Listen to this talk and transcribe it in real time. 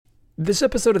This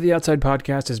episode of the Outside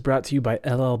Podcast is brought to you by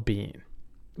LL Bean,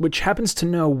 which happens to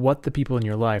know what the people in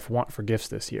your life want for gifts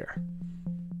this year.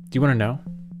 Do you want to know?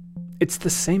 It's the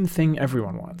same thing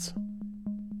everyone wants.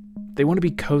 They want to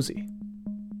be cozy.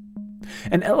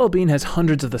 And LL Bean has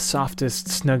hundreds of the softest,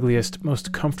 snuggliest,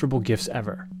 most comfortable gifts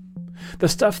ever. The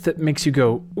stuff that makes you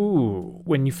go, ooh,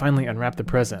 when you finally unwrap the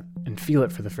present and feel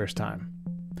it for the first time.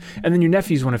 And then your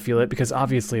nephews want to feel it because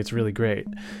obviously it's really great.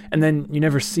 And then you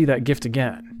never see that gift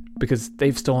again because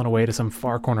they've stolen away to some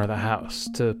far corner of the house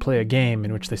to play a game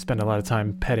in which they spend a lot of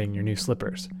time petting your new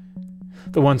slippers.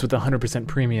 The ones with the 100%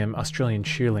 premium Australian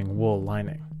shearling wool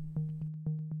lining.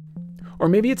 Or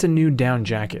maybe it's a new down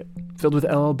jacket filled with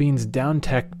LL Bean's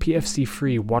DownTech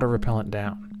PFC-free water-repellent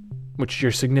down, which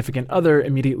your significant other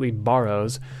immediately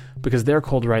borrows because they're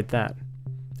cold right then,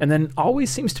 and then always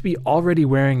seems to be already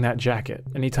wearing that jacket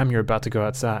anytime you're about to go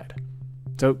outside.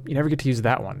 So you never get to use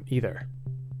that one either.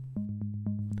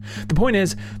 The point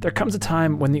is, there comes a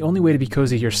time when the only way to be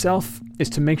cozy yourself is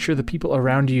to make sure the people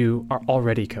around you are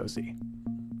already cozy.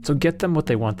 So get them what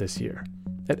they want this year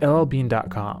at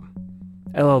llbean.com.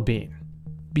 LL Bean.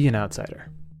 Be an outsider.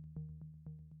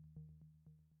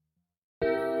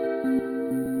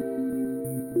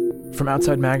 From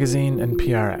Outside Magazine and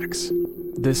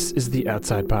PRX, this is the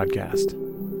Outside Podcast.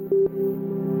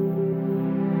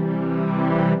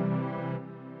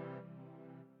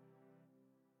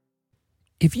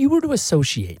 If you were to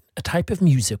associate a type of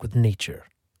music with nature,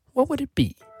 what would it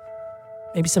be?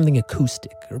 Maybe something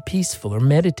acoustic or peaceful or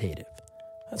meditative.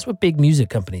 That's what big music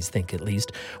companies think, at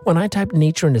least. When I type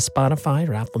nature into Spotify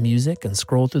or Apple Music and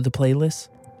scroll through the playlists,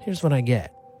 here's what I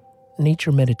get.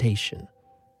 Nature meditation.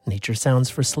 Nature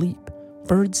sounds for sleep,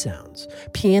 bird sounds,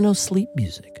 piano sleep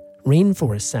music,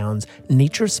 rainforest sounds,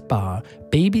 nature spa,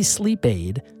 baby sleep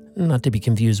aid, not to be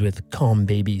confused with calm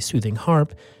baby soothing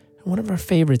harp, and one of our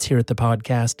favorites here at the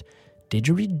podcast,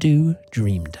 Didgeridoo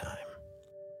Dreamtime.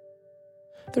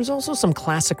 There's also some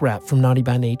classic rap from Naughty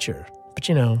by Nature, but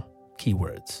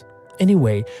keywords.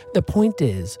 Anyway, the point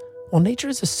is, while nature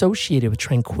is associated with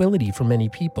tranquility for many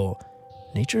people,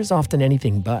 nature is often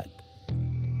anything but.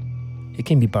 It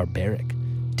can be barbaric,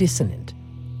 dissonant,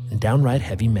 and downright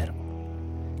heavy metal.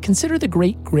 Consider the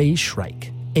great gray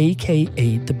shrike,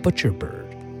 aka the butcher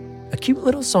bird, a cute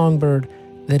little songbird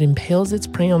that impales its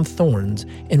prey on thorns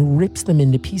and rips them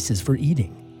into pieces for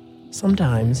eating.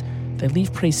 Sometimes they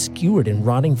leave prey skewered and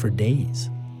rotting for days,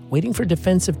 waiting for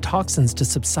defensive toxins to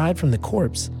subside from the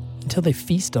corpse until they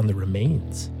feast on the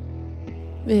remains.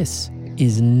 This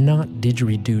is not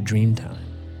Didgeridoo Dreamtime.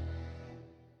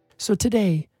 So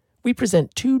today, we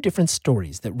present two different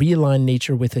stories that realign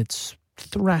nature with its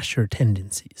thrasher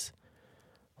tendencies.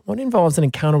 One involves an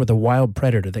encounter with a wild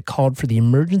predator that called for the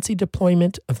emergency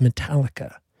deployment of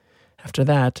Metallica. After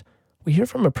that, we hear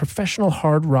from a professional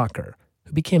hard rocker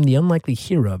who became the unlikely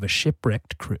hero of a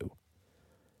shipwrecked crew.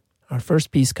 Our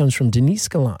first piece comes from Denise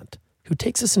Gallant, who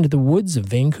takes us into the woods of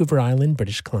Vancouver Island,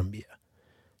 British Columbia.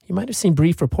 You might have seen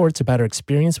brief reports about her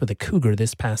experience with a cougar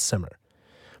this past summer.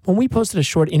 When we posted a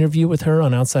short interview with her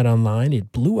on Outside Online,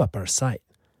 it blew up our site.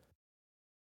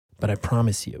 But I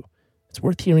promise you, it's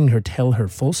worth hearing her tell her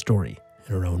full story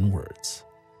in her own words.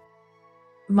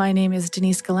 My name is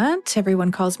Denise Gallant.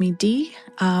 Everyone calls me Dee.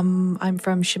 I'm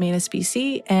from Chemainus,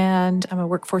 BC, and I'm a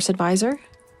workforce advisor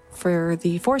for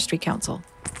the Forestry Council.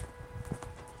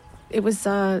 It was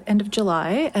end of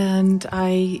July, and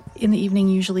I, in the evening,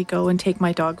 usually go and take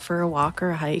my dog for a walk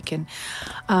or a hike. And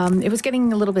it was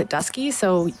getting a little bit dusky,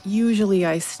 so usually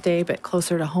I stay a bit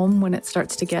closer to home when it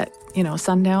starts to get,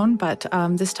 sundown. But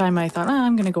this time I thought,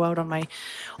 I'm going to go out on my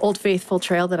old faithful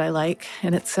trail that I like,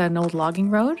 and it's an old logging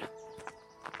road.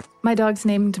 My dog's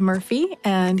named Murphy,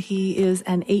 and he is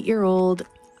an 8-year-old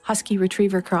Husky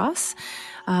Retriever Cross.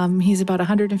 He's about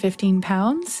 115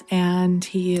 pounds, and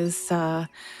he is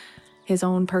his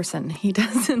own person. He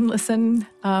doesn't listen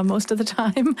most of the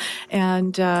time,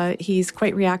 and he's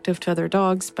quite reactive to other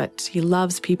dogs, but he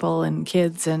loves people and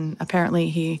kids, and apparently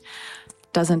he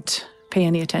doesn't pay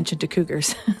any attention to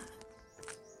cougars.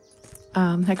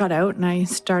 I got out and I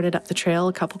started up the trail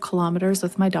a couple kilometers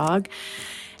with my dog,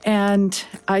 and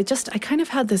I kind of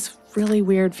had this really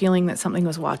weird feeling that something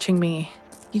was watching me.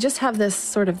 You just have this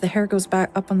sort of, the hair goes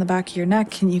back up on the back of your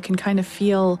neck, and you can kind of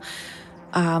feel,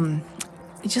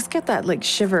 you just get that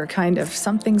shiver kind of,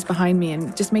 something's behind me, and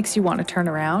it just makes you want to turn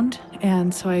around.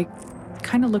 And so I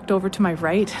kind of looked over to my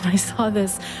right and I saw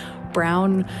this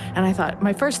brown, and I thought,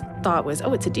 my first thought was,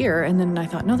 it's a deer. And then I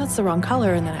thought, no, that's the wrong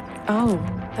color. And then,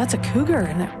 that's a cougar.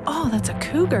 And then, that's a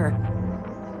cougar.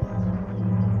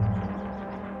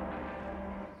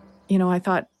 I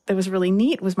thought that was really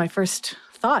neat, was my first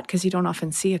thought because you don't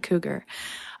often see a cougar.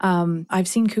 I've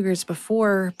seen cougars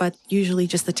before, but usually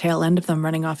just the tail end of them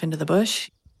running off into the bush.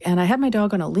 And I had my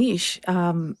dog on a leash,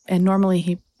 and normally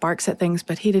he barks at things,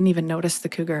 but he didn't even notice the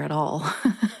cougar at all.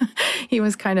 He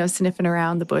was kind of sniffing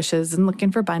around the bushes and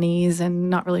looking for bunnies and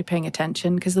not really paying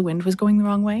attention because the wind was going the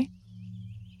wrong way.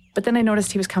 But then I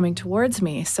noticed he was coming towards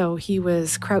me. So he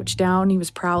was crouched down, he was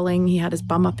prowling, he had his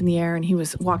bum up in the air, and he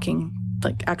was walking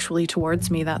like actually towards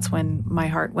me. That's when my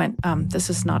heart went, this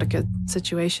is not a good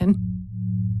situation.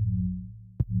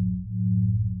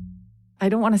 I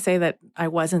don't want to say that I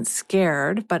wasn't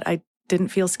scared, but I didn't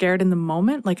feel scared in the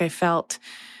moment. Like I felt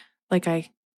like I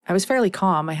was fairly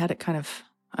calm. I had it kind of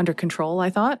under control, I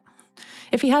thought.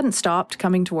 If he hadn't stopped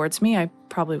coming towards me, I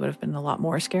probably would have been a lot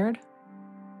more scared.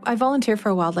 I volunteer for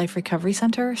a wildlife recovery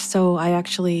center, so I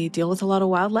actually deal with a lot of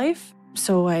wildlife.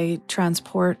 So I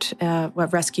transport,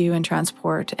 rescue and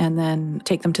transport, and then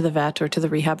take them to the vet or to the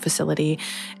rehab facility,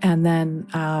 and then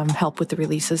help with the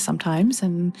releases sometimes,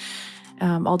 and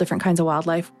all different kinds of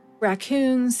wildlife.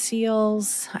 Raccoons,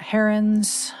 seals,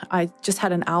 herons. I just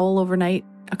had an owl overnight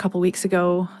a couple weeks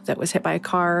ago that was hit by a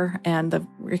car, and the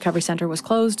recovery center was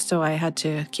closed, so I had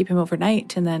to keep him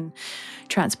overnight and then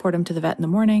transport him to the vet in the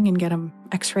morning and get him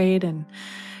x-rayed. And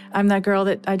I'm that girl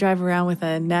that I drive around with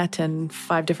a net and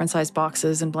 5 different size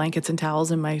boxes and blankets and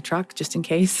towels in my truck just in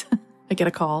case I get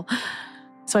a call.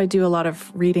 So I do a lot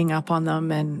of reading up on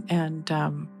them and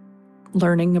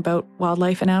learning about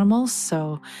wildlife and animals.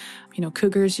 So,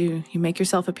 cougars, you make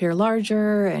yourself appear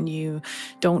larger and you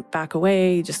don't back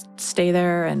away, you just stay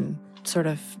there and sort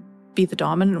of be the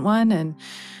dominant one.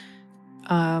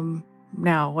 And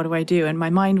now what do I do? And my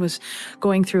mind was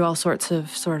going through all sorts of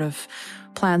sort of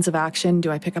plans of action.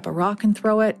 Do I pick up a rock and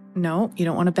throw it? No, you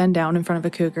don't want to bend down in front of a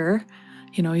cougar.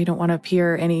 You don't want to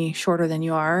appear any shorter than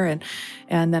you are.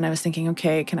 And then I was thinking,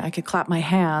 okay, I could clap my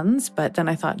hands, but then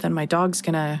I thought, then my dog's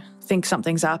going to think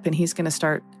something's up and he's going to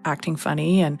start acting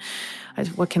funny. And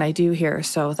what can I do here?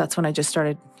 So that's when I just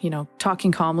started,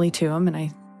 talking calmly to him. And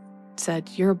I said,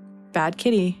 you're a bad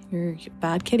kitty. You're a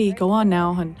bad kitty. Go on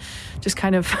now. And just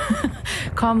kind of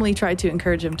calmly tried to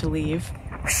encourage him to leave.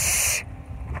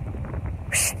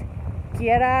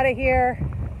 Get out of here.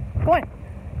 Go on.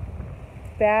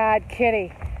 Bad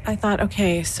kitty. I thought,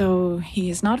 okay, so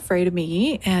he's not afraid of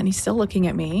me and he's still looking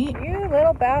at me. You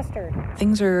little bastard.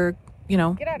 Things are,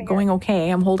 going okay.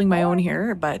 I'm holding my own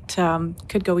here, but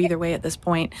could go either way at this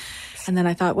point. And then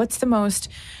I thought, what's the most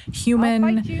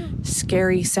human,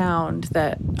 scary sound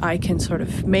that I can sort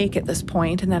of make at this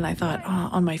point? And then I thought,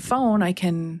 on my phone, I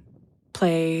can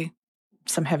play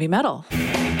some heavy metal.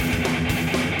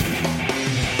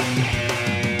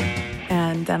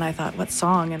 And then I thought, what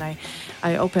song? And I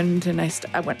opened and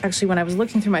I went, actually, when I was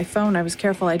looking through my phone, I was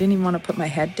careful. I didn't even want to put my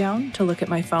head down to look at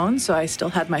my phone. So I still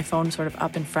had my phone sort of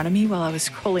up in front of me while I was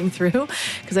scrolling through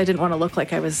because I didn't want to look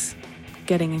like I was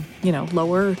getting,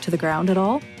 lower to the ground at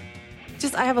all.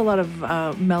 I have a lot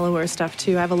of mellower stuff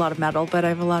too. I have a lot of metal, but I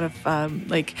have a lot of I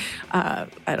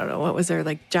don't know, what was there,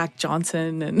 like Jack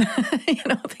Johnson and,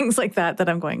 things like that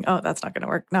I'm going, oh, that's not going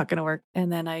to work.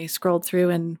 And then I scrolled through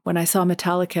and when I saw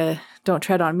Metallica, Don't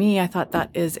Tread on Me, I thought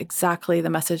that is exactly the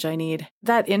message I need.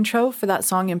 That intro for that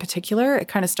song in particular, it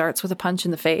kind of starts with a punch in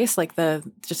the face, like the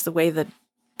way that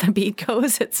the beat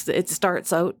goes, it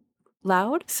starts out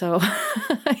loud. So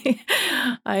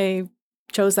I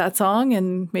chose that song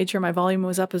and made sure my volume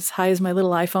was up as high as my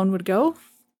little iPhone would go.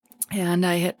 And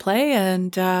I hit play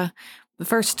and the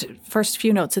first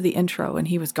few notes of the intro and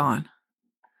he was gone.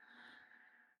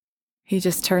 He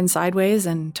just turned sideways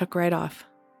and took right off.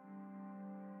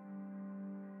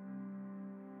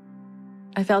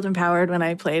 I felt empowered when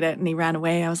I played it and he ran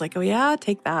away. I was like, oh yeah,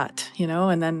 take that,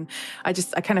 and then I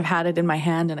kind of had it in my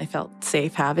hand and I felt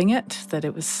safe having it, that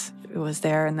it was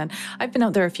there. And then I've been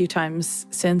out there a few times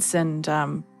since and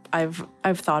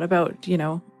I've thought about,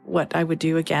 what I would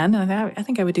do again. And I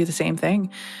think I would do the same thing.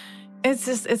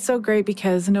 It's so great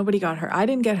because nobody got hurt. I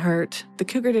didn't get hurt. The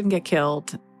cougar didn't get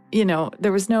killed.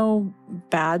 There was no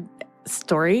bad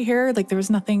story here. Like there was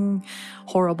nothing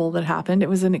horrible that happened. It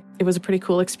was a pretty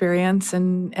cool experience.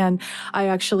 And I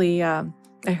actually, I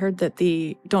heard that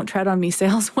the Don't Tread on Me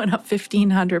sales went up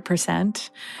 1,500%.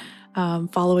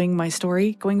 Following my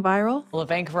story going viral. Well, a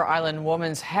Vancouver Island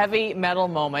woman's heavy metal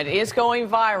moment is going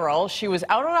viral. She was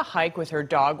out on a hike with her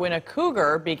dog when a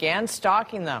cougar began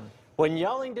stalking them. When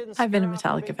yelling didn't I've been a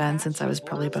Metallica fan since I was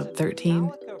probably about 13.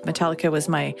 Metallica was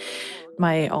my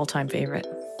all-time favorite.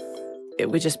 It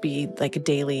would just be like a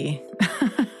daily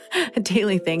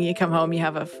thing. You come home, you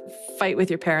have a fight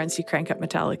with your parents, you crank up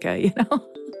Metallica,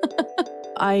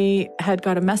 I had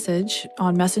got a message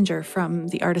on Messenger from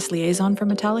the artist liaison for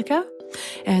Metallica,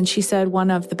 And she said,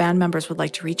 one of the band members would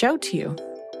like to reach out to you.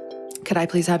 Could I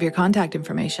please have your contact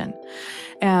information?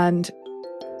 And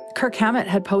Kirk Hammett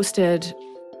had posted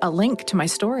a link to my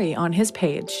story on his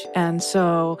page. And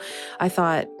so I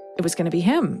thought it was going to be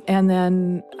him. And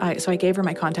then I gave her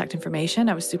my contact information.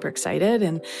 I was super excited.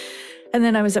 And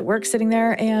then I was at work sitting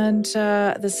there, and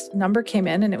this number came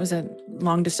in, and it was a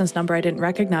long distance number I didn't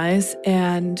recognize.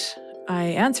 And I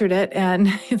answered it, and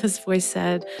this voice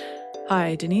said,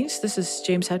 "Hi, Denise, this is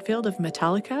James Hetfield of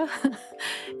Metallica."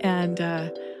 And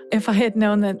if I had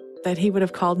known that he would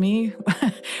have called me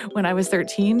when I was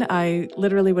 13, I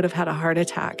literally would have had a heart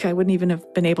attack. I wouldn't even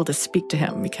have been able to speak to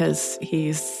him because he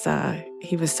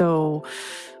was so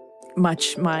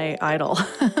much my idol.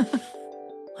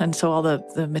 And so all the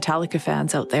Metallica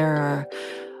fans out there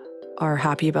are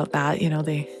happy about that. You know,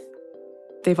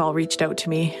 they've all reached out to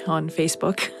me on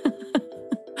Facebook.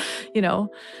 You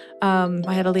know,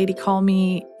 I had a lady call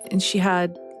me, and she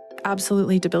had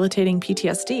absolutely debilitating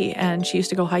PTSD, and she used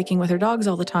to go hiking with her dogs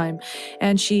all the time,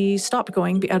 and she stopped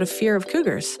going out of fear of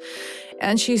cougars.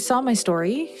 And she saw my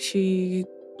story.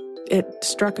 It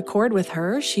struck a chord with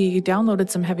her. She downloaded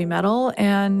some heavy metal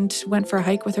and went for a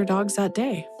hike with her dogs that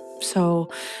day. So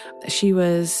she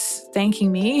was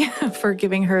thanking me for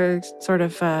giving her sort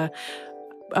of a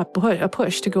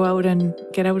push to go out and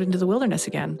get out into the wilderness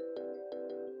again.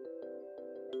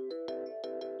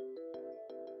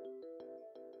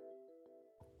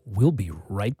 We'll be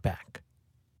right back.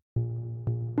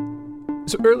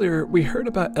 So earlier, we heard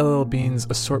about LL Bean's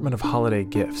assortment of holiday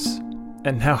gifts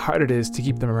and how hard it is to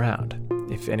keep them around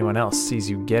if anyone else sees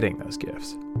you getting those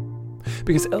gifts.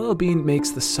 Because LL Bean makes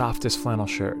the softest flannel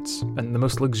shirts and the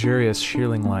most luxurious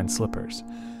shearling-lined slippers.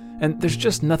 And there's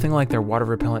just nothing like their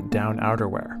water-repellent down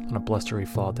outerwear on a blustery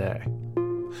fall day.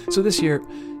 So this year,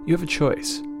 you have a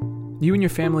choice. You and your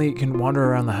family can wander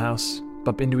around the house,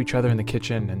 bump into each other in the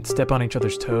kitchen, and step on each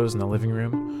other's toes in the living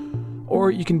room. Or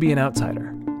you can be an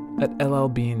outsider at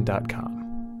llbean.com.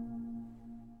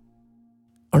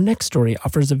 Our next story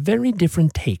offers a very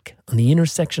different take on the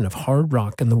intersection of hard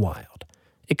rock and the wild.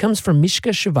 It comes from Mishka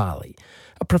Shavali,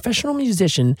 a professional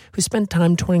musician who spent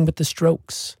time touring with the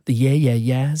Strokes, the Yeah Yeah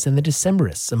Yeahs, and the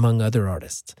Decemberists, among other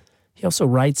artists. He also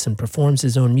writes and performs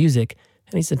his own music,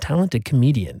 and he's a talented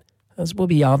comedian, as will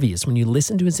be obvious when you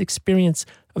listen to his experience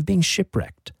of being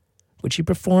shipwrecked, which he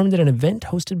performed at an event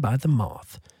hosted by The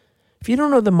Moth. If you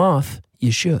don't know The Moth,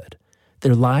 you should.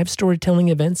 Their live storytelling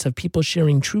events have people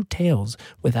sharing true tales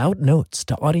without notes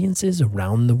to audiences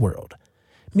around the world.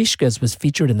 Mishka's was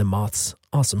featured in The Moth's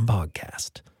awesome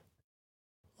podcast.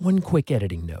 One quick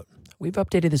editing note. We've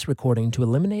updated this recording to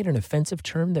eliminate an offensive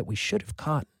term that we should have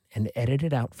caught and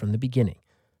edited out from the beginning,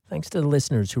 thanks to the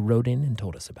listeners who wrote in and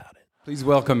told us about it. Please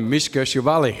welcome Mishka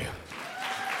Shavali.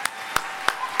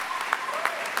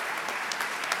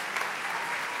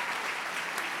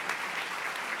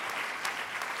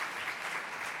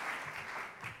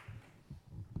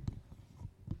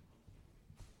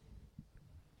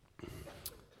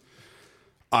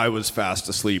 I was fast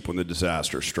asleep when the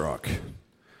disaster struck.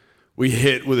 We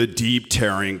hit with a deep,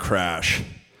 tearing crash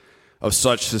of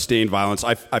such sustained violence,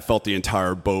 I felt the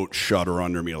entire boat shudder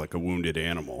under me like a wounded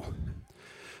animal.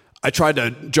 I tried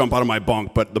to jump out of my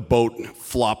bunk, but the boat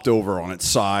flopped over on its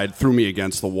side, threw me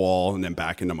against the wall, and then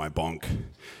back into my bunk.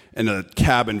 And the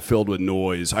cabin filled with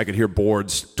noise. I could hear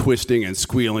boards twisting and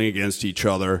squealing against each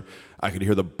other. I could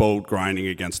hear the boat grinding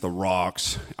against the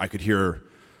rocks. I could hear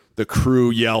the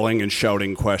crew yelling and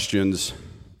shouting questions.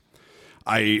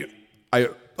 I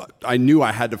knew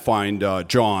I had to find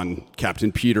John,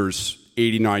 Captain Peter's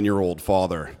 89-year-old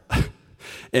father.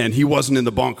 And he wasn't in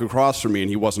the bunk across from me, and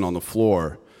he wasn't on the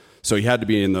floor. So he had to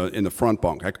be in the front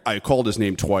bunk. I called his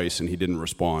name twice, and he didn't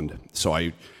respond. So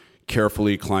I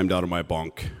carefully climbed out of my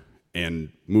bunk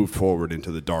and moved forward into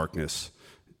the darkness,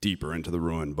 deeper into the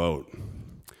ruined boat.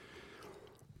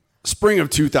 Spring of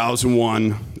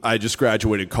 2001, I just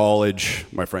graduated college.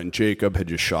 My friend Jacob had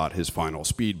just shot his final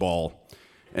speedball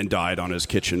and died on his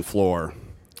kitchen floor.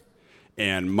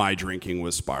 And my drinking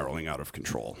was spiraling out of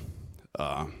control.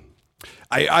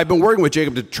 I've been working with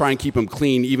Jacob to try and keep him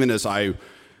clean, even as I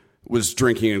was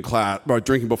drinking in class, or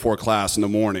drinking before class in the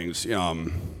mornings.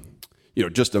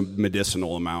 Just a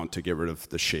medicinal amount to get rid of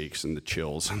the shakes and the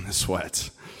chills and the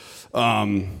sweats.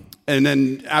 And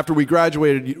then after we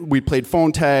graduated, we played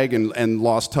phone tag and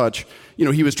lost touch.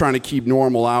 He was trying to keep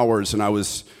normal hours, and I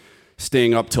was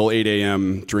staying up till 8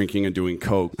 a.m. drinking and doing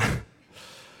coke.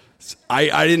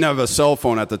 I didn't have a cell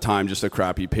phone at the time, just a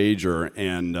crappy pager.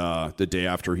 And the day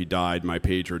after he died, my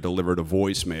pager delivered a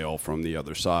voicemail from the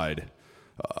other side.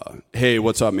 Hey,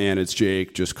 what's up, man? It's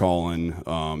Jake, just calling,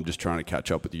 just trying to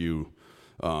catch up with you.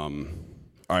 All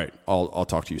right, I'll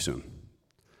talk to you soon.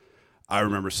 I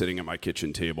remember sitting at my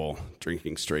kitchen table,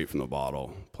 drinking straight from the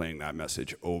bottle, playing that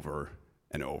message over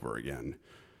and over again,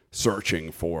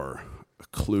 searching for a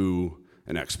clue,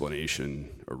 an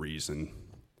explanation, a reason.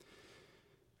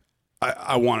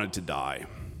 I wanted to die,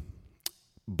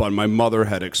 but my mother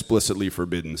had explicitly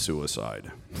forbidden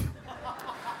suicide.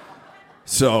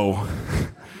 So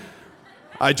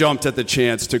I jumped at the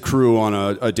chance to crew on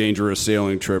a dangerous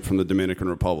sailing trip from the Dominican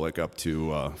Republic up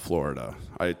to Florida.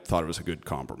 I thought it was a good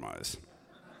compromise.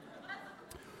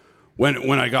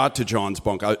 When I got to John's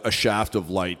bunk, a shaft of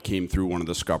light came through one of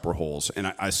the scupper holes,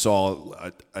 and I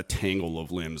saw a tangle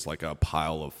of limbs like a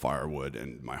pile of firewood,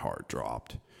 and my heart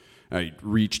dropped. I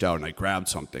reached out and I grabbed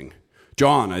something.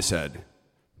 "John," I said.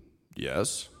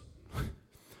 "Yes?"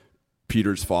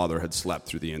 Peter's father had slept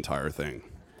through the entire thing.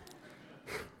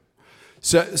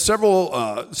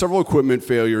 Several equipment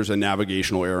failures and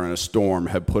navigational error in a storm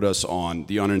had put us on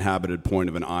the uninhabited point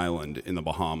of an island in the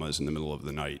Bahamas in the middle of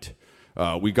the night.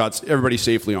 We got everybody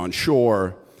safely on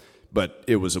shore, but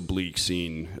it was a bleak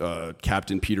scene.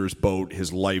 Captain Peter's boat,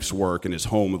 his life's work, and his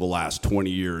home of the last 20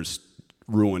 years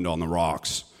ruined on the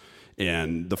rocks.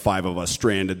 And the 5 of us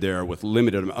stranded there with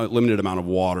limited amount of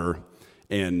water,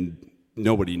 and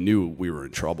nobody knew we were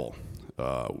in trouble.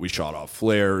 We shot off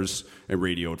flares and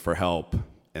radioed for help,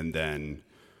 and then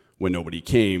when nobody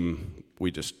came, we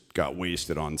just got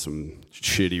wasted on some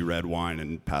shitty red wine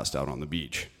and passed out on the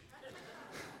beach.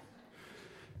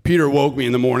 Peter woke me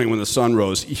in the morning when the sun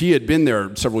rose. He had been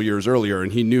there several years earlier,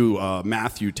 and he knew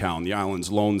Matthewtown, the island's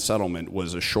lone settlement,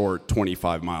 was a short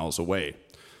 25 miles away.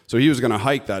 So he was going to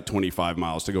hike that 25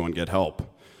 miles to go and get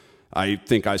help. I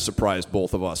think I surprised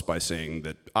both of us by saying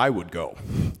that I would go.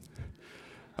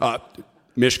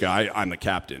 Mishka, I'm the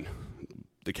captain.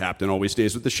 The captain always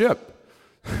stays with the ship.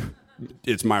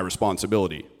 It's my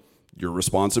responsibility. Your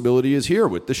responsibility is here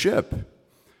with the ship.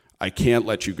 I can't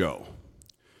let you go.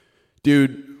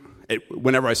 Dude,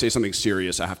 whenever I say something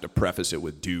serious, I have to preface it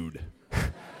with dude.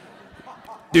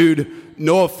 Dude,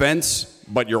 no offense,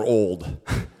 but you're old.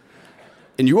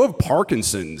 And you have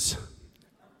Parkinson's.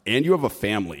 And you have a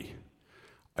family.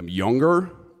 I'm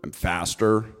younger, I'm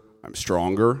faster, I'm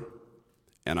stronger,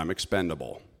 and I'm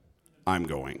expendable. I'm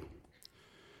going.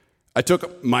 I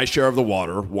took my share of the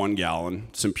water, 1 gallon,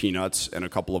 some peanuts, and a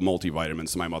couple of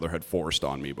multivitamins my mother had forced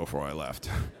on me before I left.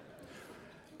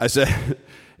 I said,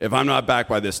 if I'm not back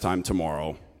by this time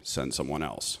tomorrow, send someone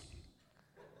else.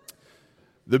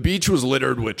 The beach was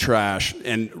littered with trash,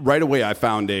 and right away I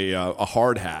found a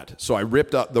hard hat. So I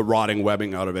ripped up the rotting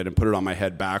webbing out of it and put it on my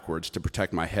head backwards to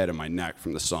protect my head and my neck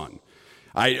from the sun.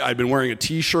 I'd been wearing a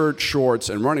t-shirt, shorts,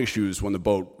 and running shoes when the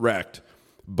boat wrecked,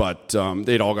 but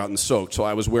they'd all gotten soaked. So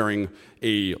I was wearing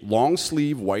a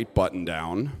long-sleeve white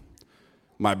button-down,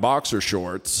 my boxer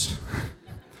shorts,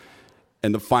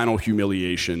 and the final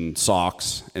humiliation,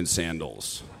 socks and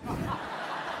sandals.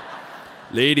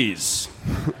 Ladies.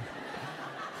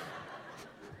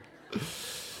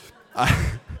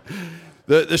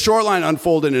 The shoreline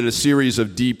unfolded in a series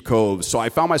of deep coves, so I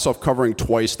found myself covering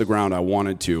twice the ground I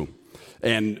wanted to.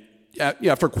 And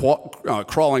after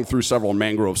crawling through several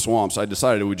mangrove swamps, I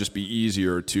decided it would just be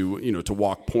easier to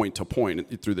walk point to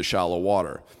point through the shallow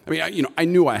water. I mean, I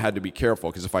knew I had to be careful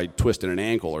because if I twisted an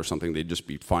ankle or something, they'd just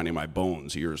be finding my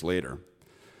bones years later.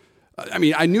 I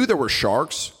mean, I knew there were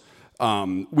sharks.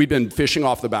 We'd been fishing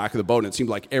off the back of the boat, and it seemed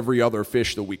like every other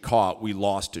fish that we caught, we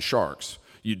lost to sharks.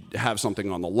 You'd have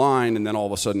something on the line, and then all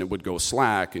of a sudden it would go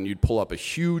slack, and you'd pull up a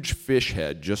huge fish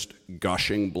head just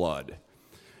gushing blood.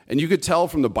 And you could tell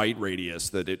from the bite radius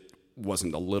that it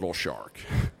wasn't a little shark.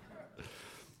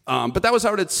 But that was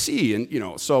out at sea,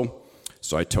 and so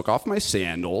I took off my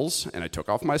sandals, and I took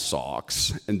off my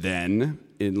socks, and then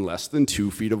in less than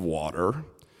 2 feet of water,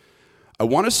 I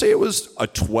want to say it was a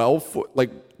 12-foot,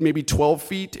 like maybe 12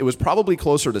 feet. It was probably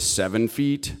closer to 7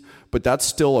 feet, but that's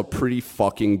still a pretty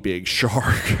fucking big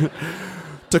shark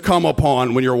to come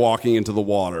upon when you're walking into the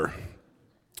water.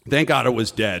 Thank God it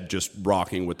was dead, just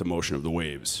rocking with the motion of the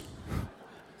waves.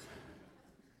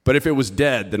 But if it was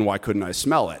dead, then why couldn't I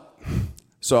smell it?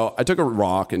 So I took a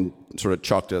rock and sort of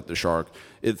chucked it at the shark.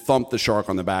 It thumped the shark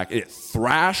on the back. It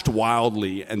thrashed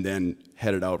wildly and then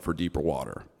headed out for deeper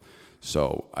water.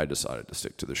 So I decided to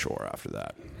stick to the shore after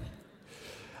that.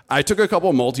 I took a couple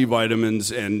of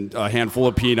multivitamins and a handful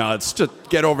of peanuts to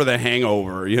get over the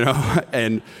hangover,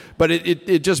 but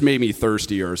it just made me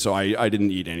thirstier, so I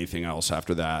didn't eat anything else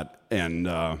after that. And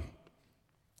I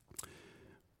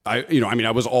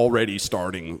was already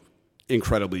starting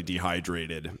incredibly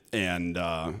dehydrated, and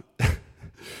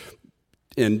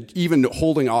And even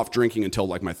holding off drinking until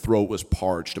like my throat was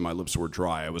parched and my lips were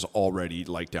dry, I was already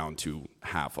like down to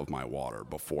half of my water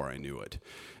before I knew it.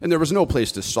 And there was no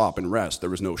place to stop and rest. There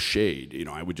was no shade. You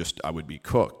know, I would be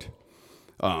cooked.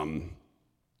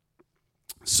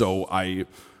 So I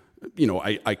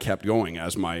kept going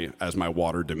as my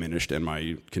water diminished and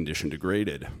my condition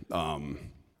degraded. I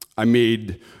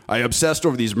obsessed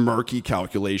over these murky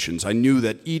calculations. I knew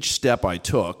that each step I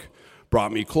took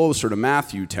brought me closer to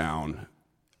Matthewtown,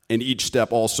 and each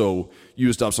step also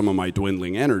used up some of my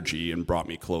dwindling energy and brought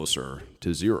me closer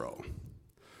to zero.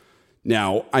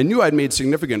 Now, I knew I'd made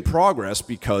significant progress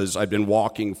because I'd been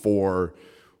walking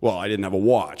I didn't have a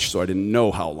watch, so I didn't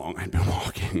know how long I'd been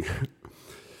walking.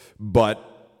 But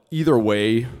either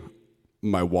way,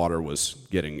 my water was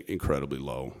getting incredibly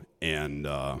low, and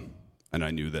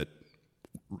I knew that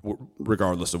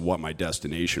regardless of what my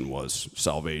destination was,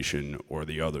 salvation or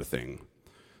the other thing,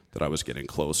 that I was getting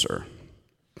closer.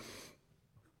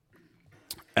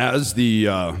 As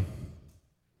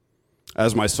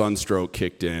my sunstroke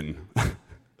kicked in,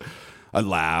 I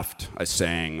laughed, I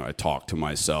sang, I talked to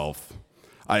myself.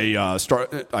 I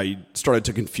started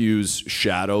to confuse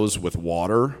shadows with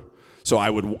water. So I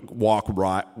would walk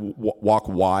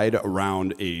wide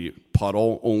around a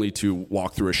puddle only to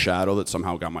walk through a shadow that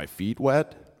somehow got my feet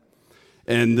wet.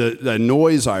 And the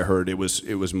noise I heard, it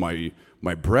was my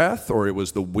breath, or it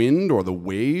was the wind or the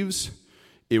waves.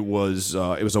 It was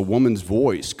a woman's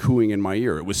voice cooing in my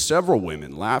ear. It was several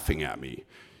women laughing at me.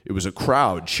 It was a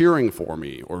crowd cheering for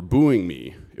me or booing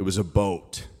me. It was a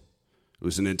boat. It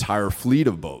was an entire fleet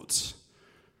of boats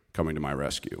coming to my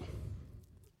rescue.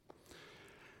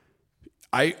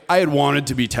 I had wanted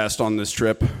to be tested on this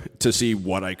trip to see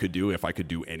what I could do, if I could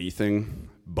do anything,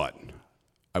 but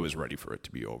I was ready for it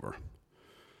to be over.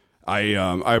 I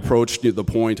approached the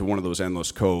point of one of those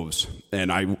endless coves,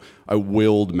 and I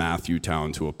willed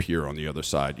Matthewtown to appear on the other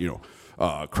side. You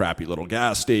know, crappy little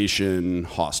gas station,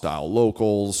 hostile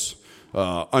locals,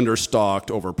 understocked,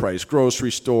 overpriced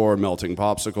grocery store, melting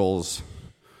popsicles.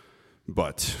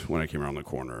 But when I came around the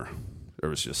corner, there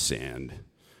was just sand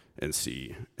and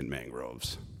sea and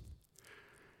mangroves.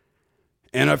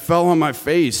 And I fell on my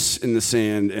face in the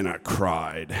sand and I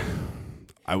cried.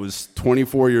 I was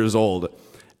 24 years old,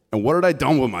 and what had I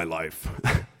done with my life?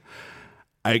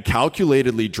 I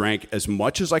calculatedly drank as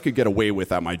much as I could get away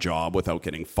with at my job without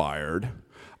getting fired.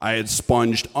 I had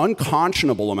sponged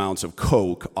unconscionable amounts of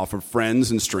coke off of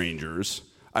friends and strangers.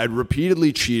 I had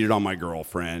repeatedly cheated on my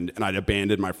girlfriend, and I'd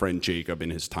abandoned my friend Jacob in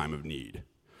his time of need.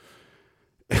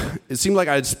 It seemed like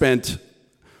I had spent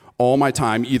all my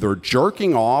time either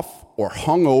jerking off or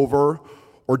hungover,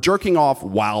 or jerking off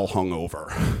while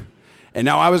hungover. And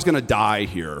now I was going to die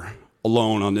here,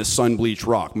 alone on this sun-bleached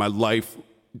rock, my life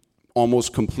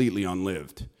almost completely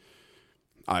unlived.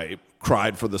 I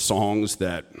cried for the songs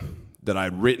that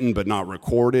I'd written but not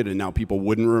recorded, and now people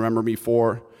wouldn't remember me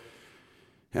for.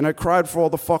 And I cried for all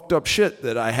the fucked up shit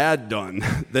that I had done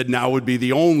that now would be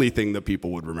the only thing that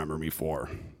people would remember me for.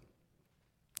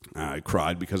 I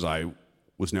cried because I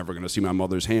was never going to see my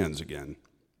mother's hands again.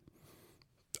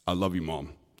 I love you,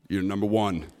 Mom. You're number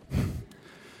one.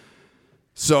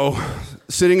 So,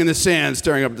 sitting in the sand,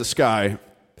 staring up at the sky,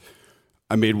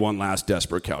 I made one last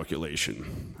desperate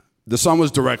calculation. The sun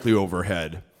was directly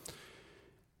overhead.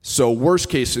 So, worst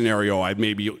case scenario, I'd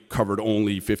maybe covered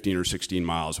only 15 or 16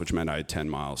 miles, which meant I had 10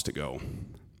 miles to go.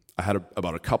 I had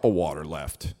about a cup of water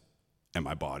left, and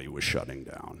my body was shutting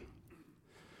down.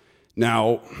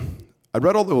 Now, I'd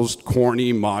read all those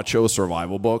corny, macho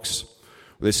survival books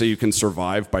where they say you can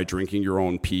survive by drinking your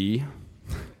own pee.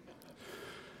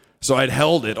 So I'd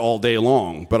held it all day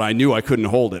long, but I knew I couldn't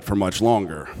hold it for much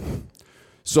longer.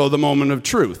 So the moment of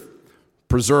truth,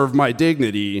 preserve my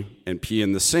dignity and pee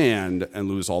in the sand and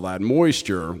lose all that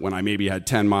moisture when I maybe had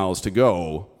 10 miles to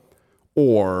go,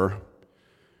 or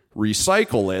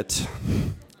recycle it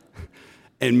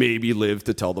and maybe live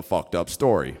to tell the fucked up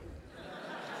story.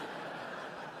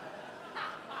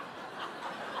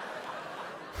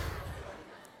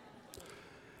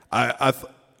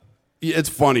 It's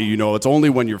funny, you know, it's only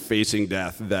when you're facing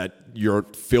death that your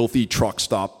filthy truck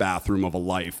stop bathroom of a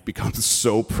life becomes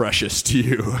so precious to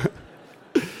you.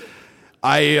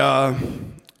 I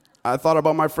thought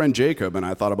about my friend Jacob, and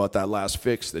I thought about that last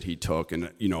fix that he took,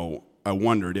 and, you know, I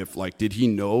wondered if, like, did he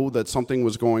know that something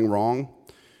was going wrong?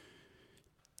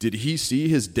 Did he see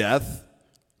his death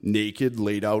naked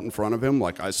laid out in front of him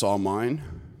like I saw mine?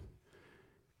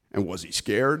 And was he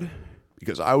scared?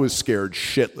 Because I was scared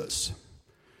shitless.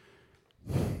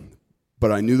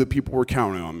 But I knew that people were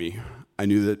counting on me. I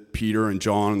knew that Peter and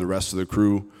John and the rest of the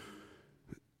crew,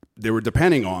 they were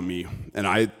depending on me, and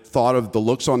I thought of the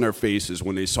looks on their faces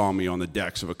when they saw me on the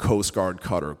decks of a Coast Guard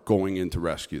cutter going in to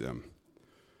rescue them.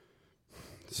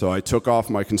 So I took off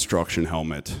my construction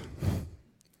helmet,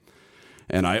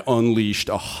 and I unleashed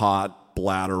a hot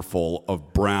bladder full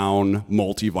of brown,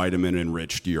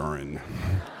 multivitamin-enriched urine.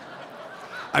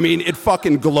 I mean, it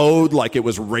fucking glowed like it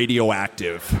was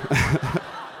radioactive.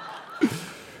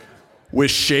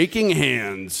 With shaking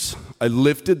hands, I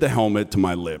lifted the helmet to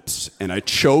my lips, and I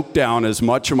choked down as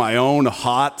much of my own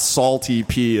hot, salty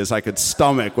pee as I could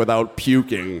stomach without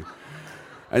puking,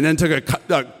 and then took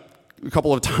a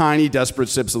couple of tiny, desperate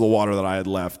sips of the water that I had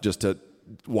left just to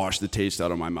wash the taste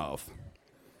out of my mouth.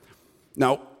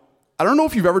 Now, I don't know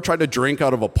if you've ever tried to drink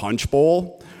out of a punch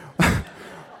bowl,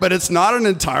 but it's not an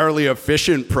entirely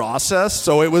efficient process,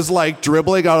 so it was like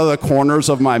dribbling out of the corners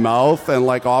of my mouth and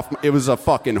like off. It was a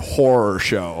fucking horror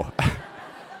show.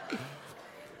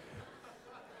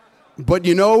 But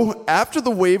you know, after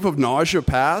the wave of nausea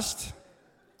passed,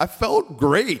 I felt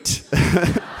great.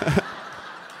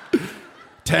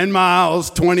 10 miles,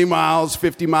 20 miles,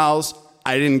 50 miles,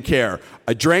 I didn't care.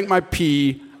 I drank my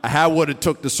pee, I had what it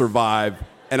took to survive,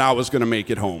 and I was gonna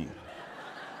make it home.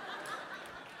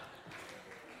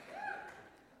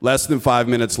 Less than 5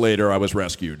 minutes later, I was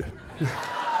rescued.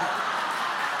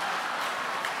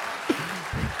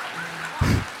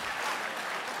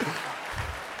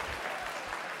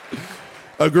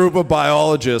 A group of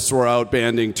biologists were out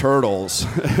banding turtles.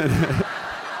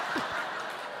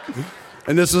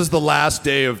 And this is the last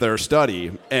day of their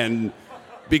study. And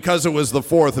because it was the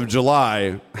 4th of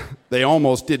July, they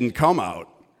almost didn't come out.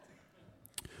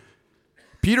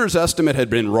 Peter's estimate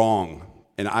had been wrong,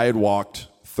 and I had walked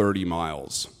 30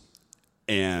 miles,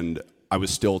 and I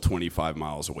was still 25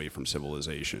 miles away from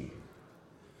civilization.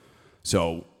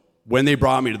 So when they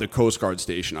brought me to the Coast Guard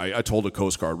station, I told the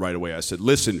Coast Guard right away, I said,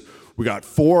 listen, we got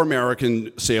 4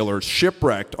 American sailors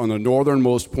shipwrecked on the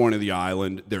northernmost point of the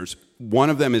island. One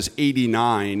of them is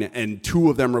 89, and 2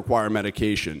 of them require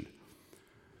medication.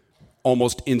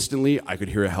 Almost instantly, I could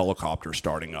hear a helicopter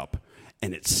starting up,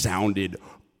 and it sounded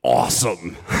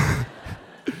awesome.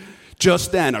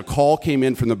 Just then, a call came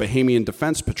in from the Bahamian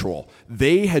Defense Patrol.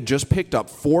 They had just picked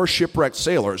up 4 shipwrecked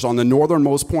sailors on the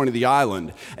northernmost point of the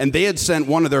island, and they had sent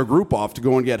one of their group off to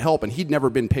go and get help, and he'd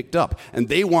never been picked up. And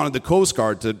they wanted the Coast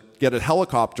Guard to get a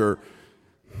helicopter.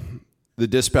 The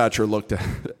dispatcher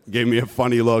gave me a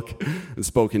funny look, and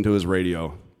spoke into his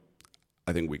radio.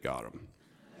 I think we got him.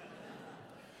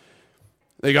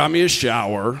 They got me a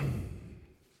shower.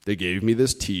 They gave me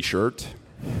this T-shirt.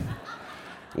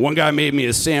 One guy made me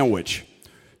a sandwich.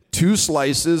 2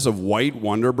 slices of white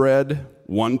Wonder Bread,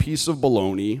 1 piece of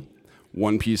bologna,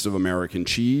 1 piece of American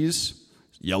cheese,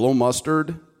 yellow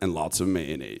mustard, and lots of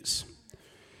mayonnaise.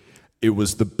 It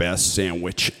was the best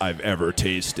sandwich I've ever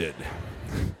tasted.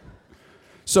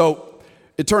 So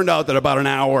it turned out that about an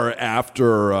hour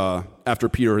after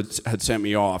Peter had sent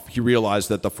me off, he realized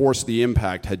that the force of the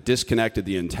impact had disconnected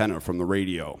the antenna from the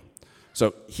radio.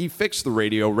 So he fixed the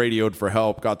radio, radioed for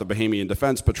help, got the Bahamian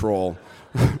Defense Patrol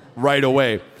right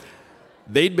away.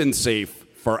 They'd been safe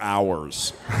for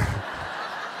hours.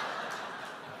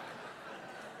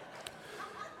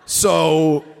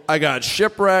 So I got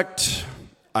shipwrecked.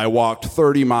 I walked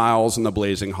 30 miles in the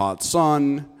blazing hot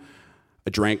sun. I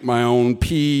drank my own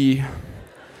pee.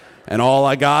 And all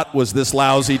I got was this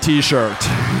lousy T-shirt.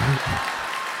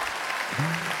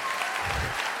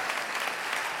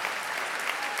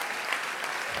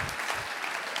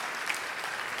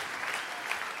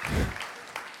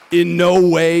 In no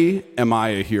way am I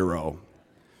a hero.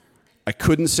 I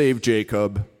couldn't save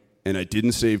Jacob, and I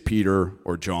didn't save Peter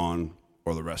or John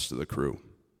or the rest of the crew.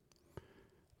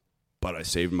 But I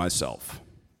saved myself.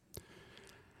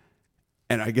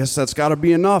 And I guess that's got to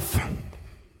be enough.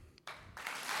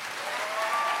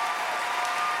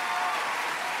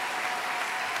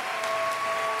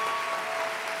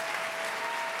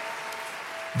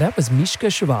 That was Mishka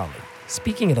Shuvaly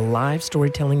speaking at a live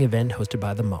storytelling event hosted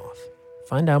by The Moth.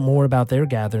 Find out more about their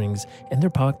gatherings and their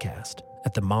podcast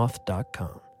at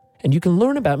themoth.com. And you can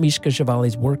learn about Mishka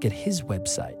Shuvaly's work at his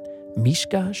website,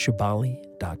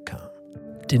 mishkashuvaly.com.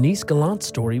 Denise Gallant's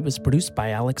story was produced by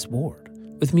Alex Ward,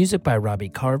 with music by Robbie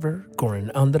Carver,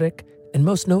 Goran Andrek, and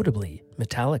most notably,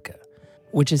 Metallica,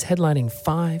 which is headlining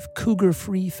 5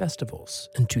 Cougar-free festivals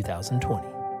in 2020.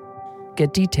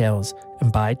 Get details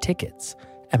and buy tickets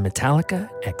at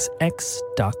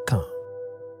metallicaxx.com.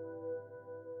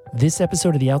 This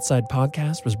episode of the Outside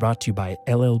Podcast was brought to you by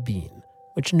LL Bean,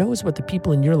 which knows what the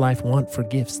people in your life want for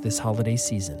gifts this holiday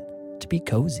season, to be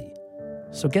cozy.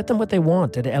 So get them what they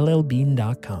want at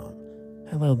llbean.com.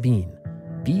 LL Bean,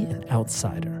 be an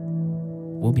outsider.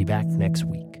 We'll be back next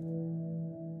week.